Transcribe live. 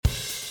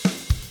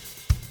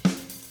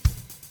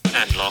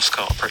and last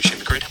car approaching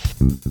the grid.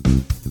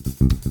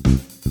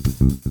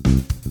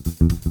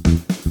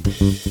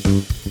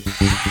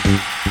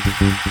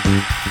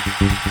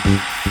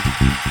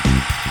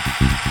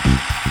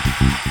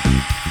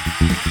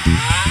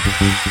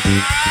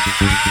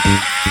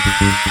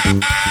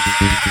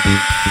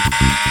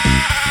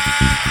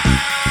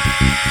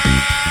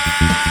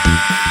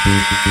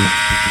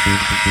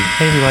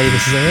 Hey everybody,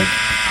 this is Eric.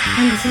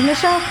 And this is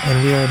Michelle.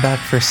 And we are back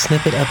for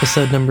Snippet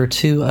episode number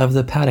 2 of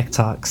the Paddock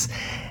Talks.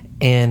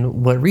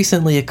 And what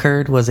recently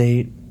occurred was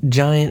a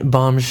giant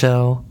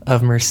bombshell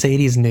of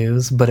Mercedes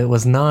news, but it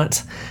was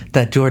not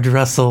that George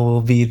Russell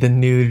will be the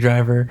new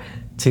driver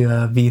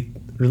to be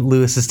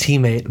Lewis's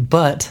teammate,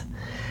 but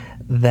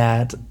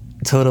that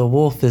Toto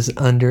Wolff is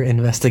under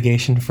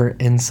investigation for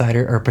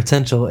insider or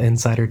potential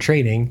insider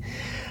trading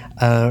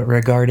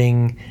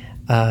regarding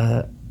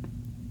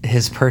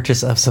his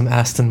purchase of some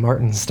Aston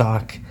Martin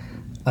stock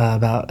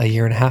about a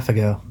year and a half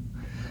ago.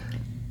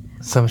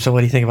 So, Michelle, what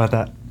do you think about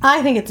that?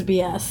 I think it's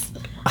BS.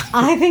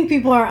 I think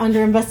people are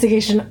under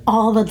investigation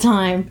all the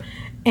time,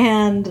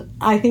 and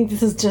I think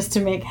this is just to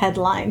make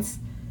headlines.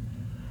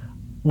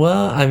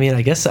 Well, I mean,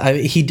 I guess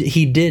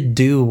he did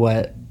do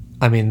what,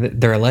 I mean,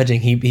 they're alleging.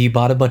 He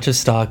bought a bunch of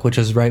stock, which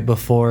was right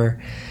before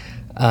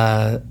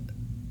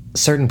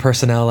certain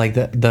personnel, like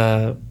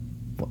the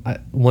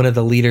one of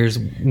the leaders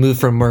moved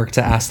from Merck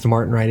to Aston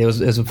Martin, right? It was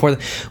before,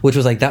 which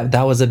was like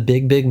that was a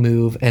big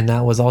move, and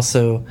that was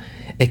also,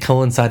 it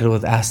coincided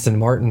with Aston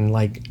Martin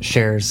like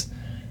shares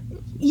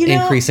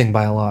increasing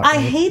by a lot. I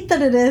right? hate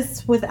that it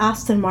is with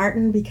Aston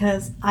Martin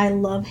because I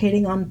love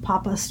hating on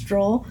Papa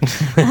Stroll.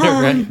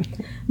 Right.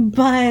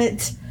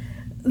 But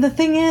the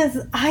thing is,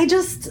 I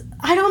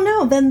don't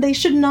know. Then they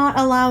should not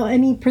allow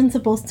any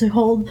principals to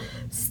hold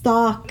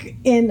stock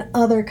in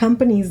other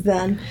companies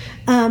then.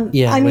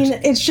 Yeah, I mean,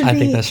 it should be... I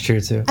think that's true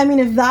too. I mean,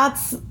 if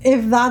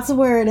that's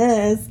where it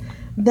is,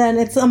 then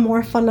it's a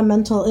more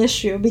fundamental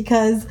issue,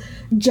 because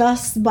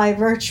just by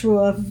virtue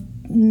of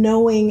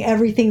knowing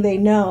everything they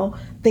know,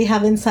 they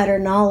have insider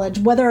knowledge,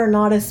 whether or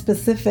not it's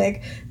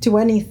specific to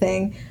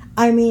anything.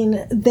 I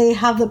mean, they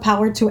have the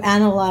power to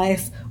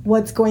analyze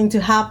what's going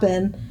to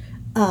happen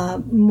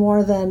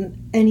more than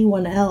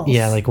anyone else.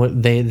 Yeah, like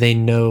what they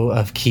know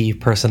of key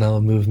personnel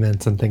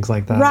movements and things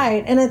like that.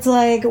 Right. And it's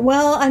like,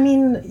 well, I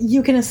mean,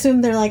 you can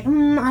assume they're like,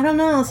 I don't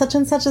know, such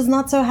and such is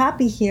not so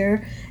happy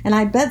here, and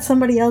I bet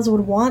somebody else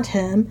would want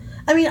him.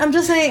 I mean, I'm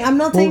just saying, I'm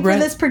not saying for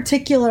this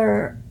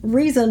particular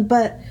reason,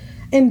 but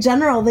in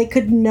general, they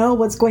could know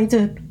what's going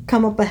to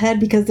come up ahead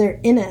because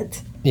they're in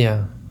it.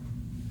 Yeah.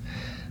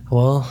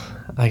 Well,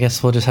 I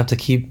guess we'll just have to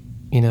keep,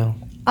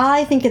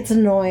 I think it's a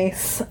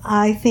noise.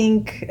 I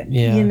think,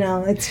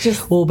 it's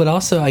just... Well, but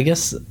also, I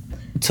guess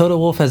Toto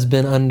Wolff has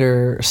been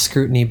under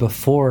scrutiny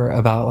before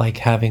about, like,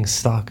 having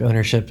stock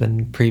ownership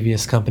in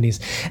previous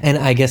companies. And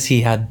I guess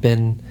he had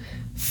been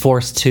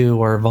forced to,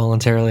 or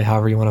voluntarily,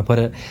 however you want to put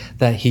it,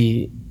 that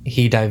he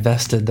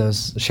divested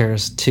those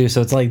shares too.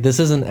 So it's like, this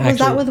isn't actually... Was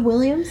that with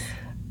Williams?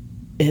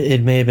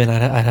 It may have been.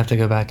 I'd have to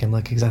go back and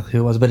look exactly who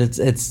it was. But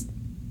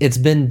it's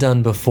been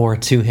done before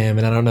to him.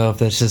 And I don't know if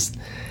that's just...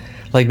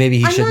 Like, maybe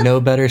he should know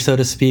better, so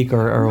to speak,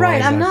 or right, what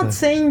exactly. I'm not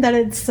saying that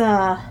it's...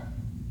 I'm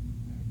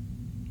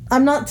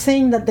not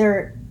saying that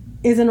there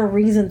isn't a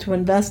reason to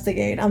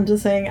investigate. I'm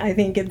just saying I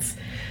think it's...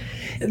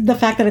 The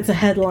fact that it's a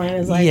headline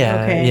is like,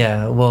 okay.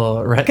 Yeah,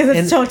 well, right. Because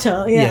it's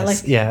Toto, yeah.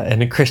 Yes,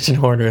 and Christian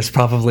Horner is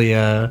probably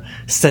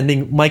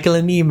sending Michael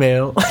an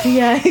email.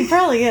 Yeah, he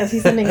probably is.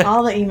 He's sending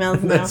all the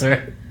emails now. That's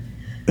right.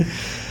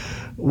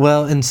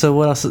 Well, and so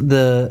what else?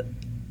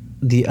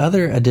 The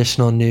other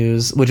additional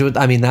news, which would,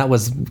 I mean, that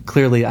was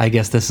clearly, I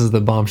guess this is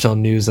the bombshell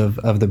news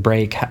of the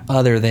break,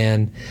 other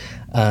than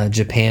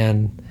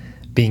Japan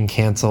being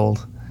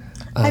canceled.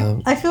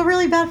 I feel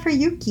really bad for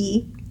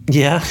Yuki.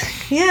 Yeah.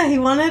 Yeah, he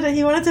wanted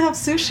to have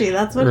sushi.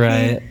 That's what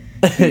right.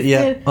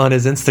 Yeah, did. On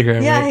his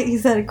Instagram. Yeah, right? He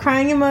said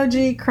crying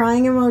emoji,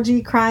 crying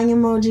emoji, crying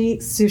emoji,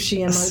 sushi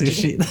emoji.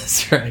 Sushi,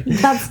 that's right.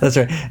 That's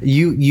right.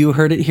 You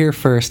heard it here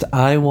first.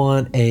 I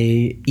want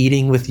a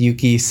eating with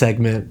Yuki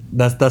segment.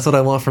 That's what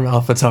I want from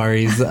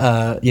AlphaTauri's.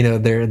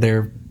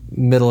 Their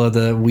middle of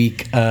the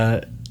week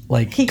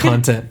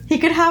content. He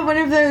could have one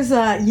of those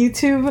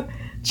YouTube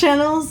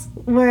channels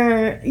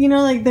where,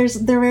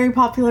 they're very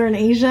popular in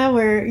Asia,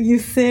 where you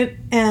sit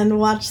and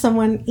watch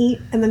someone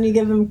eat and then you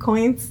give them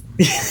coins.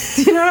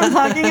 Do you know what I'm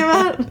talking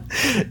about?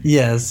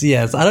 Yes.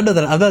 I don't know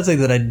that. I'm not saying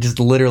that I just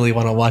literally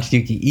want to watch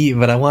Yuki eat,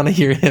 but I want to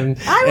hear him.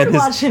 I would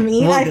watch him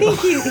eat. Well, I think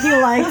he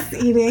likes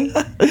eating.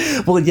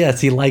 Well,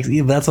 yes, he likes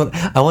eating. That's what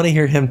I want to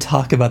hear him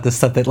talk about. This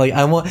stuff that, like,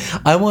 I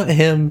want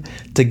him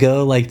to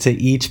go, like, to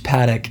each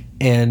paddock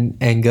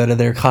and go to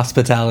their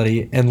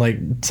hospitality and,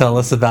 like, tell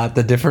us about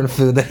the different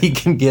food that he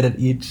can get at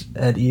each.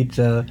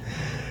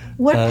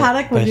 What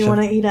paddock would you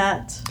want to eat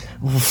at?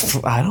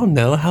 I don't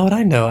know. How would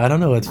I know? I don't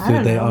know what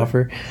food they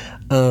offer.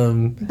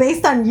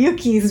 Based on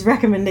Yuki's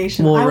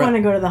recommendation, I want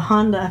to go to the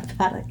Honda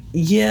paddock.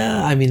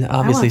 Yeah, I mean,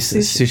 obviously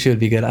sushi would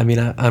be good. I mean,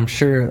 I'm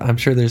sure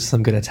there's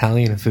some good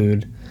Italian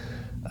food.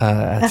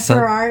 At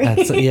Ferrari.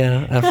 At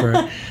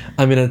Ferrari.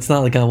 I mean, it's not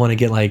like I want to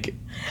get like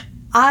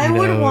I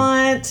would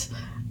want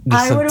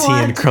tea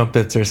and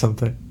crumpets or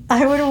something.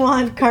 I would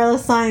want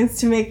Carlos Sainz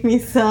to make me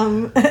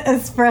some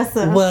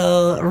espresso.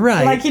 Well,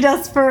 right. Like he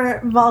does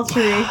for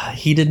Valtteri.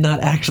 He did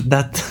not actually...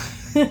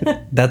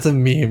 That's a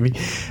meme.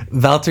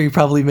 Valtteri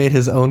probably made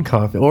his own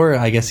coffee. Or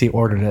I guess he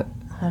ordered it.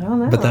 I don't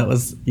know. But that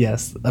was...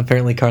 Yes.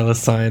 Apparently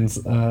Carlos Sainz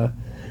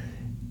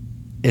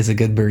is a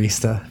good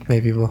barista.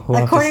 Maybe we'll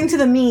according to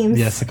the memes.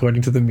 Yes,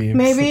 according to the memes.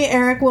 Maybe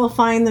Eric will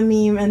find the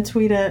meme and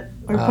tweet it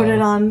or put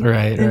it on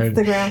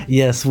Instagram. Right.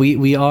 Yes,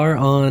 we are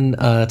on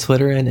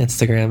Twitter and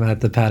Instagram at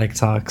the Paddock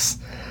Talks.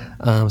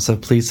 So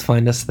please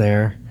find us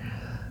there.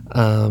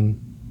 But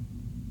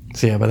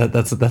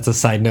that's a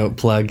side note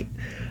plug.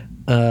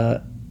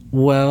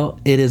 Well,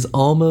 it is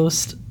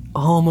almost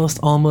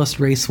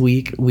race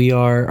week.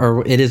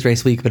 It is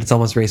race week, but it's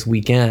almost race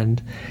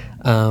weekend.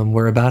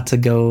 We're about to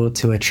go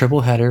to a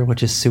triple header,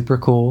 which is super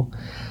cool.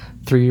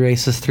 3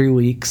 races, 3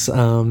 weeks.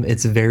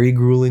 It's very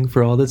grueling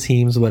for all the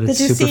teams, but it's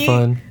super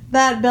fun. Did you see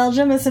that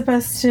Belgium is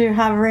supposed to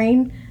have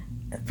rain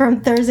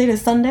from Thursday to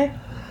Sunday?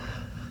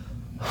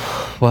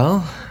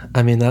 Well,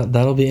 I mean,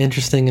 that'll be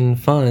interesting and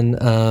fun.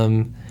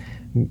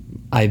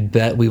 I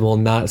bet we will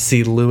not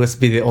see Lewis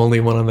be the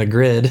only one on the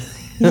grid.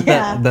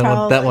 Yeah,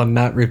 that one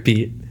not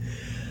repeat.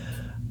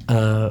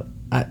 So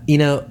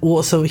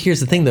here's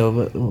the thing,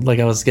 though. Like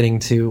I was getting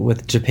to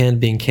with Japan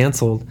being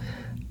canceled,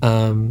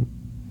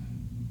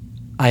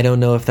 I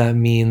don't know if that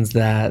means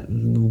that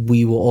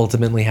we will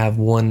ultimately have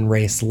one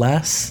race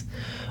less,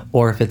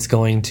 or if it's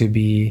going to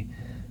be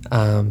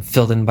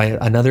filled in by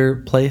another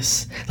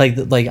place. Like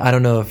I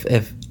don't know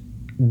if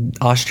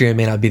Austria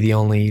may not be the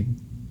only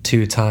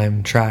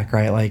 2-time track,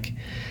 right? Like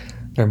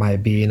there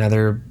might be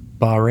another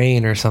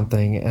Bahrain or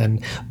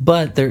something,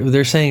 but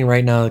they're saying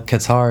right now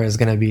Qatar is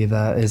going to be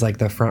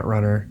the front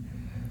runner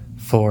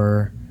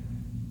for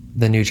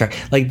the new track.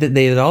 Like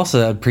they had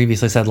also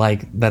previously said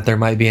like that there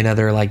might be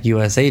another like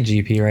USA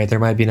GP, right? There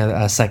might be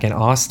a second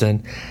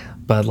Austin,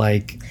 but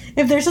like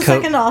if there's a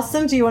second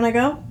Austin, do you want to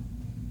go?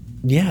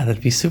 Yeah,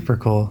 that'd be super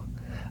cool.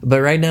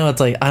 But right now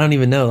it's like I don't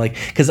even know, like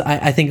because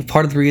I think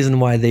part of the reason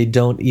why they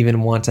don't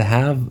even want to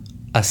have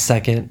a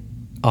second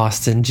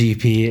Austin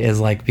GP is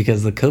like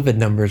because the COVID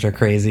numbers are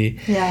crazy.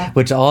 Yeah.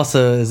 Which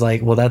also is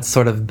like, well, that's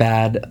sort of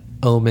bad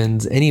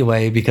omens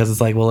anyway, because it's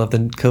like, well, if the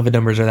COVID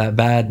numbers are that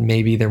bad,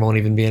 maybe there won't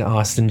even be an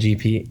Austin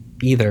GP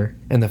either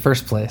in the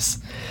first place.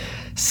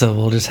 So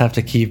we'll just have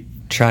to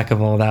keep track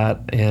of all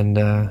that, and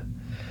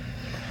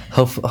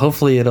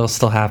hopefully it'll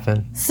still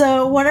happen.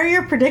 So what are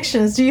your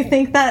predictions? Do you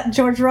think that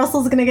George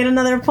Russell's going to get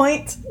another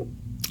point?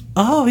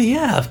 Oh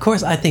yeah, of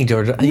course. I think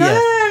George.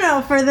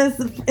 No. For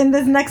in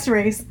this next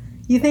race.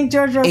 You think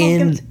George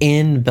Russell's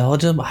in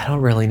Belgium? I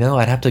don't really know.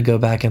 I'd have to go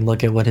back and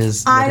look at what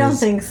his. I don't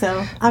think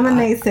so. I'm a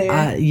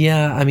naysayer.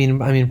 Yeah, I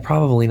mean,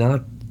 probably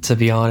not. To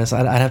be honest,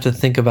 I'd have to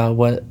think about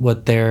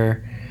what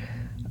their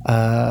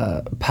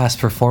past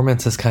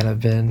performance has kind of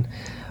been,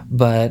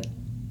 but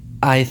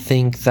I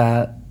think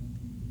that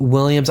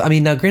Williams. I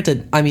mean, now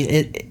granted, I mean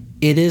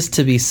it is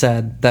to be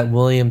said that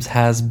Williams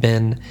has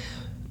been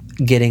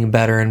getting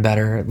better and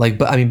better. Like,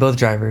 but I mean, both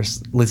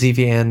drivers,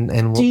 Latifi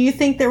and. Do you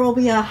think there will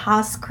be a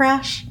Haas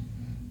crash?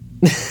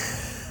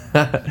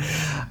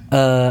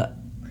 I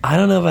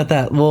don't know about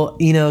that. Well,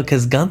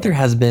 because Gunther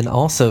has been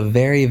also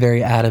very,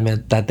 very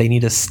adamant that they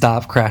need to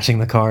stop crashing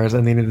the cars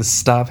and they need to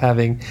stop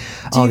having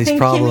all these problems. Do you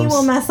think Kimi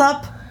will mess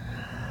up?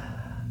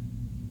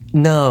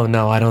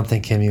 No, I don't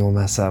think Kimi will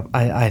mess up.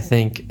 I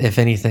think, if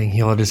anything,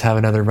 he'll just have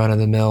another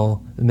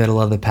run-of-the-mill,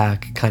 middle of the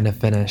pack kind of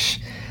finish.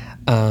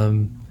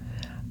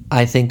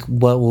 I think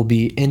what will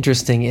be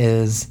interesting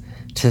is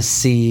to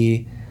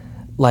see,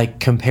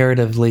 like,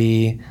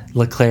 comparatively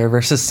Leclerc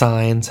versus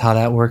Sainz, how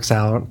that works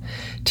out,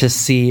 to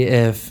see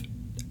if,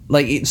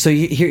 like, so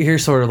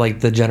here's sort of like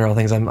the general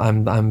things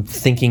I'm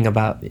thinking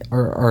about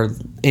or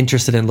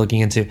interested in looking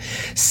into,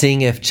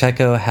 seeing if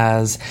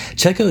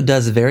Checo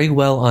does very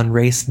well on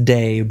race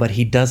day, but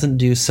he doesn't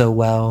do so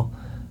well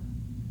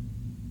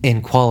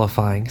in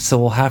qualifying. So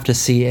we'll have to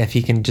see if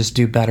he can just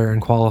do better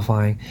in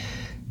qualifying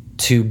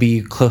to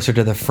be closer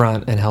to the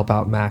front and help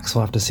out Max.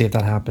 We'll have to see if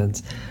that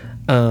happens.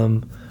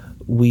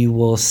 We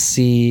will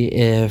see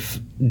if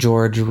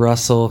George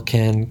Russell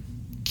can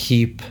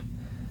keep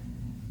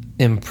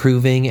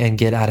improving and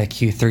get out of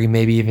Q3,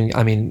 maybe even,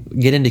 I mean,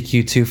 get into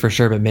Q2 for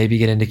sure, but maybe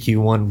get into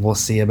Q1. We'll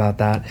see about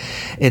that.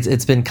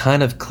 It's been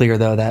kind of clear,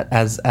 though, that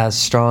as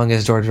strong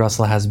as George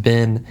Russell has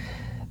been,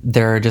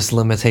 there are just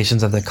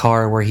limitations of the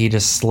car where he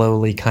just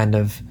slowly kind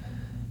of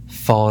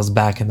falls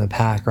back in the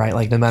pack, right?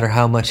 Like, no matter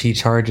how much he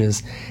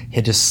charges,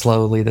 it just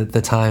slowly,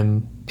 the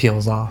time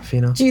peels off,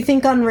 Do you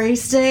think on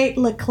race day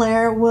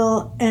Leclerc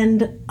will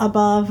end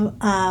above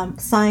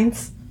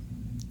Sainz?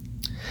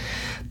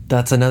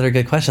 That's another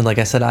good question. Like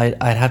I said,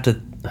 I'd have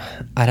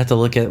to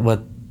look at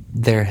what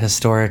their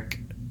historic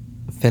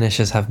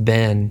finishes have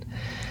been.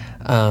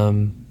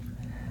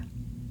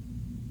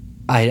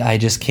 I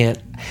just can't.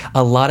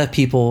 A lot of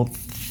people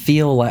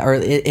feel like, or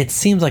it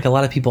seems like a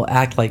lot of people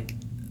act like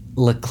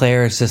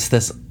Leclerc is just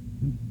this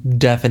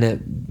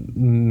definite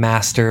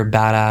master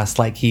badass,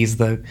 like he's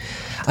the,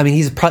 I mean,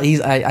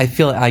 I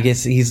feel, I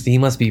guess he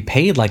must be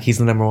paid like he's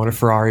the number one at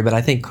Ferrari, but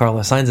I think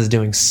Carlos Sainz is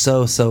doing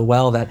so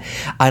well that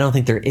I don't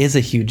think there is a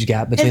huge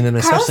gap between them.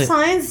 Carlos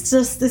Sainz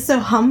just is so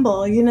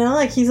humble, you know,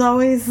 like he's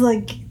always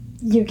like,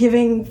 you're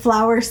giving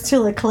flowers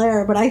to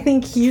Leclerc, but I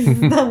think he's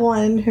the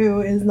one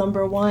who is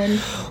number one.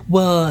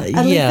 Well,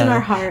 at least in our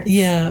hearts.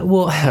 Yeah,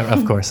 well,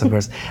 of course.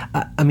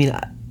 I mean,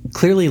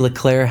 clearly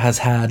Leclerc has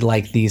had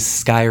like these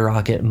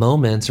skyrocket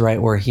moments,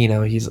 right, where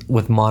he's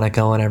with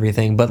Monaco and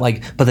everything, but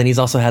then he's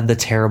also had the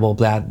terrible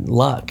bad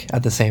luck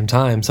at the same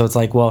time. So it's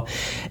like, well,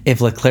 if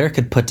Leclerc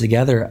could put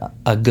together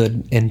a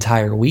good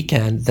entire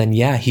weekend, then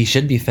yeah, he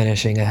should be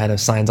finishing ahead of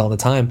Sainz all the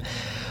time.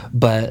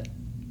 But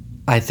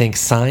I think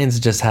Sainz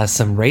just has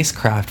some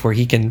racecraft where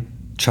he can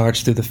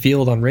charge through the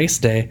field on race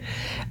day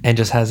and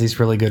just has these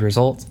really good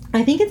results.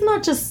 I think it's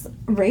not just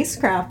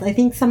racecraft. I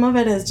think some of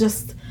it is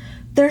just,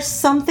 there's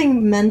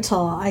something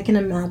mental, I can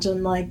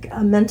imagine, like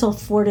a mental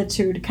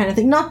fortitude kind of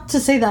thing. Not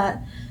to say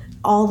that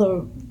all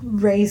the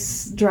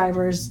race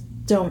drivers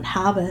don't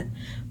have it,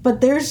 but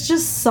there's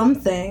just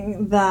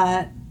something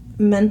that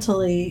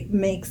mentally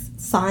makes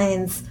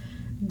Sainz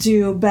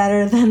do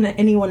better than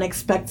anyone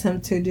expects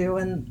him to do,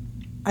 and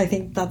I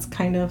think that's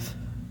kind of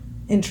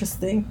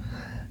interesting.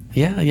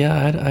 Yeah,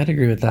 I'd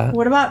agree with that.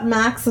 What about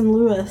Max and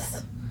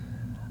Lewis?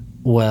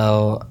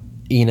 Well,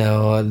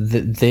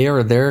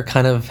 they're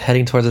kind of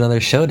heading towards another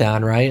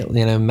showdown, right?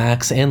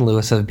 Max and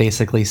Lewis have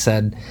basically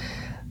said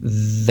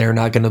they're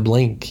not going to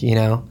blink,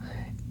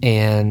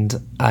 and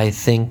I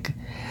think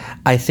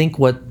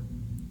what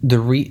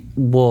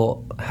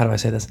how do I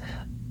say this?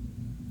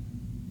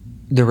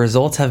 The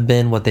results have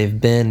been what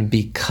they've been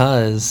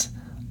because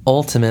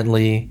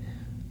ultimately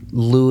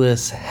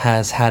Lewis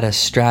has had a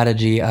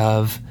strategy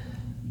of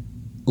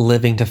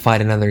living to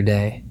fight another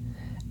day,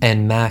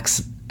 and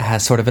Max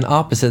has sort of an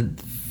opposite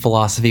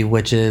philosophy,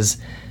 which is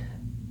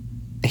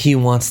he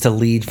wants to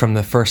lead from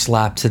the first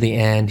lap to the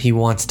end. He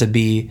wants to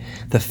be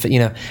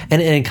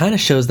and it kind of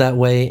shows that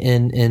way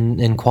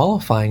in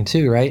qualifying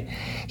too, right?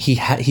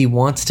 He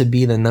wants to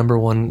be the number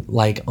one,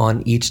 like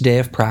on each day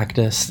of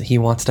practice. He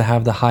wants to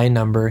have the high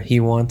number.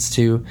 He wants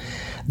to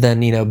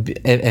then,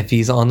 if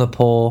he's on the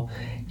pole,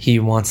 he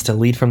wants to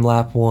lead from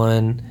lap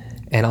 1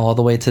 and all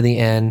the way to the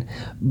end.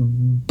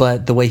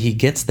 But the way he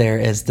gets there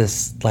is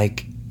this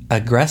like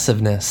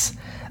aggressiveness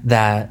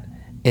that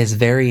is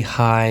very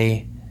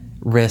high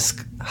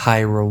risk,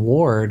 high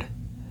reward,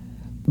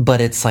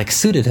 but it's like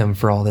suited him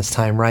for all this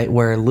time, right?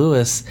 Where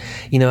Lewis,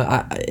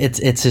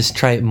 it's his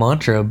trite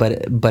mantra,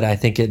 but I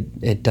think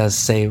it does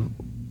say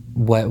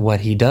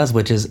what he does,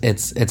 which is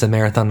it's a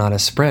marathon, not a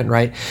sprint,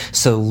 right?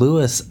 So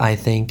Lewis, I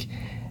think,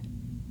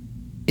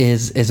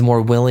 is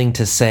more willing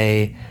to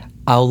say,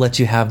 I'll let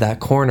you have that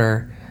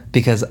corner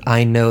because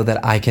I know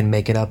that I can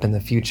make it up in the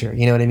future.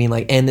 You know what I mean?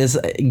 Like, and this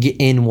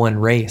in one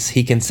race,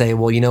 he can say,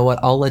 well, you know what?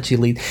 I'll let you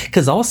lead.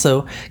 Because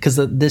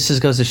this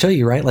just goes to show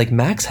you, right? Like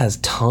Max has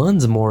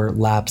tons more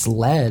laps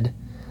led,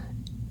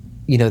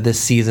 this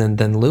season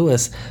than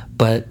Lewis,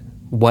 but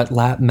what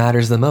lap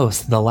matters the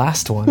most? The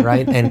last one,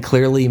 right? And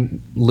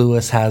clearly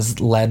Lewis has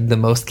led the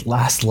most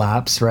last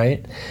laps,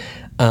 right?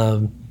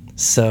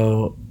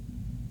 So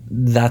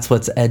that's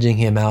what's edging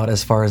him out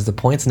as far as the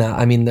points now.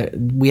 I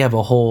mean, we have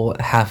a whole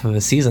half of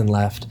a season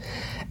left,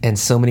 and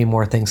so many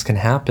more things can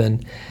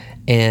happen.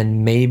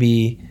 And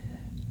maybe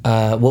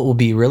what will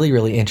be really,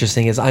 really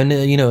interesting is,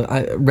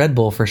 Red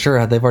Bull for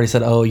sure, they've already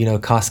said,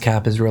 cost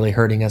cap is really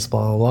hurting us,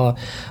 blah, blah,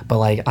 blah. But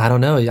like, I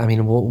don't know. I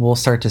mean, we'll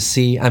start to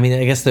see. I mean,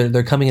 I guess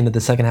they're coming into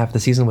the second half of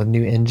the season with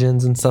new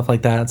engines and stuff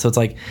like that. So it's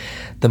like,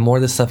 the more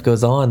this stuff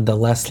goes on, the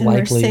less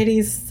likely.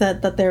 Mercedes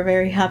said that they're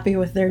very happy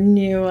with their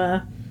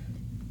new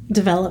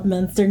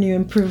developments, their new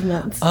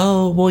improvements.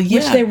 Oh, well, yeah.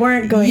 Which they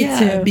weren't going to.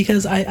 Yeah,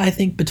 because I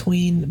think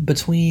between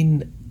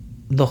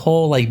the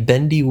whole like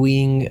bendy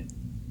wing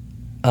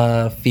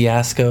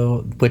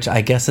fiasco, which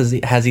I guess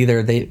has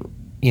either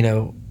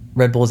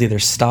Red Bull's either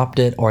stopped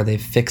it or they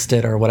fixed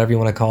it or whatever you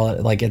want to call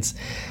it. Like it's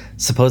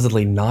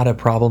supposedly not a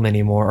problem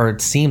anymore, or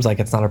it seems like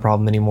it's not a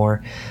problem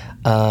anymore.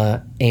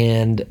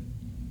 And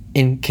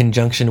in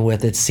conjunction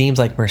with, it seems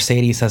like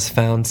Mercedes has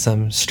found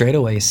some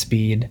straightaway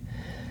speed.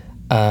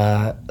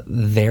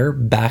 They're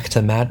back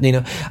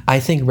to I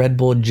think Red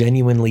Bull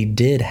genuinely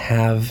did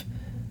have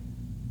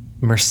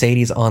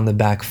Mercedes on the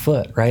back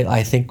foot, right?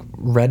 I think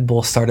Red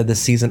Bull started the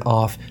season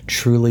off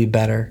truly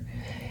better,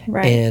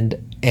 right?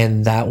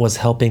 And that was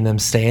helping them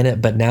stay in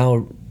it. But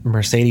now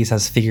Mercedes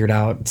has figured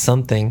out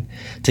something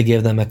to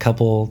give them a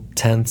couple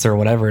tenths or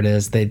whatever it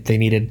is they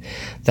needed.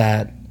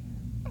 That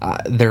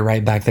they're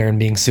right back there and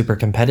being super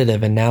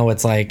competitive. And now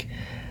it's like,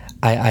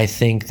 I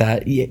think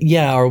that,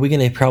 are we going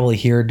to probably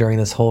hear during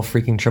this whole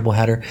freaking triple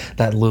header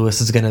that Lewis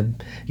is going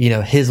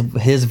to,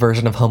 his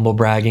version of humble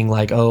bragging,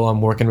 like, oh, I'm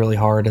working really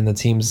hard and the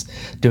team's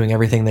doing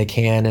everything they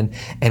can.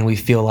 And we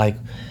feel like,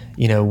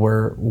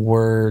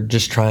 we're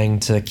just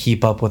trying to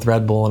keep up with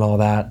Red Bull and all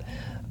that.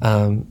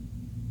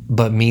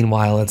 But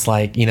meanwhile, it's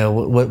like, you know,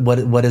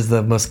 what is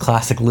the most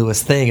classic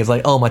Lewis thing? Is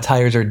like, oh, my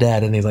tires are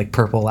dead, and he's like,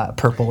 purple lap,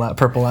 purple lap,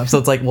 purple lap. So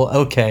it's like, well,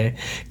 okay,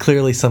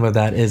 clearly some of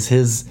that is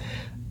his,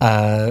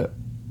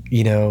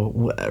 you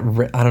know,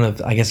 I don't know,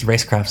 I guess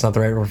racecraft's not the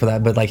right word for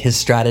that, but like his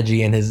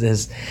strategy and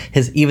his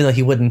even though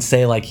he wouldn't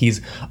say like he's,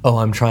 oh,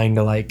 I'm trying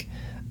to like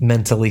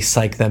mentally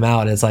psych them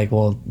out. It's like,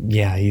 well,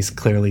 yeah, he's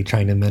clearly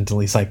trying to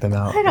mentally psych them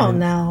out. I don't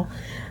know.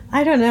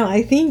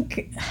 I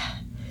think,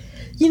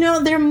 you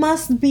know, there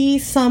must be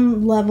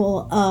some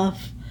level of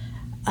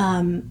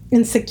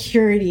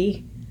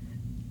insecurity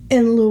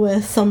in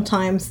Lewis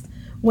sometimes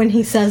when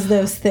he says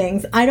those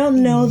things. I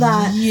don't know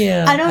that.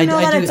 Yeah, I don't know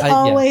that it's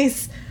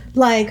always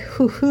like,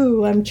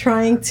 hoo-hoo, I'm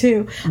trying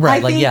to.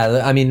 Right,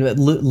 I mean,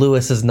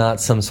 Lewis is not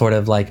some sort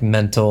of like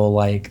mental,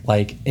 like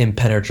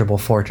impenetrable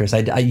fortress.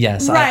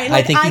 Yes, right.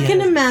 I think I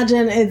can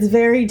imagine it's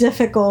very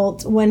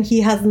difficult when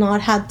he has not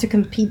had to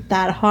compete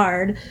that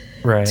hard.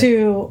 Right.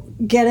 To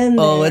get in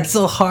there. Oh, it's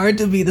so hard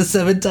to be the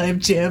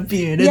 7-time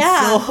champion. It's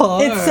so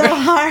hard. It's so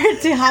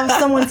hard to have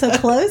someone so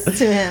close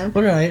to him.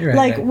 Right.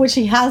 Like, which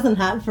he hasn't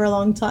had for a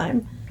long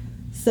time.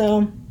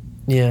 So,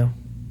 yeah.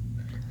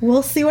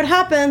 We'll see what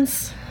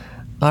happens.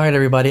 All right,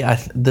 everybody.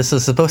 This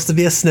is supposed to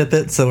be a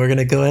snippet, so we're going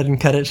to go ahead and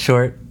cut it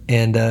short.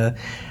 And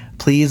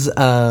please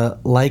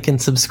like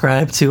and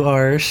subscribe to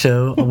our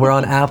show. We're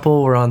on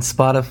Apple. We're on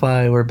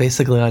Spotify. We're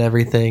basically on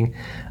everything.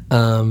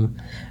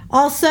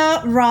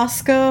 Also,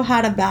 Roscoe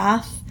had a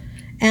bath.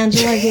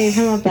 Angela gave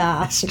him a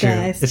bath,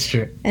 guys. It's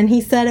true. And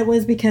he said it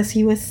was because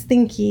he was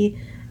stinky,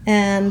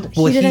 and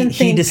he didn't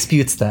think... He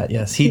disputes that,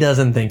 yes. He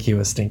doesn't think he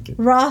was stinky.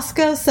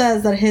 Roscoe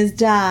says that his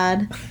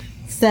dad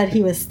said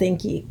he was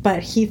stinky,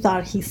 but he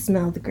thought he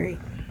smelled great.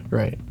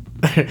 Right.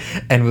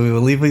 And we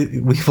will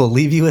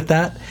leave you with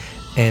that,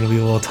 and we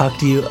will talk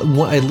to you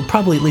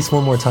probably at least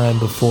one more time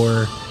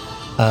before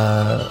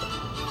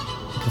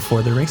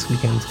the race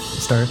weekend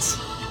starts.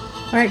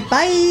 All right,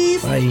 bye.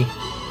 Bye.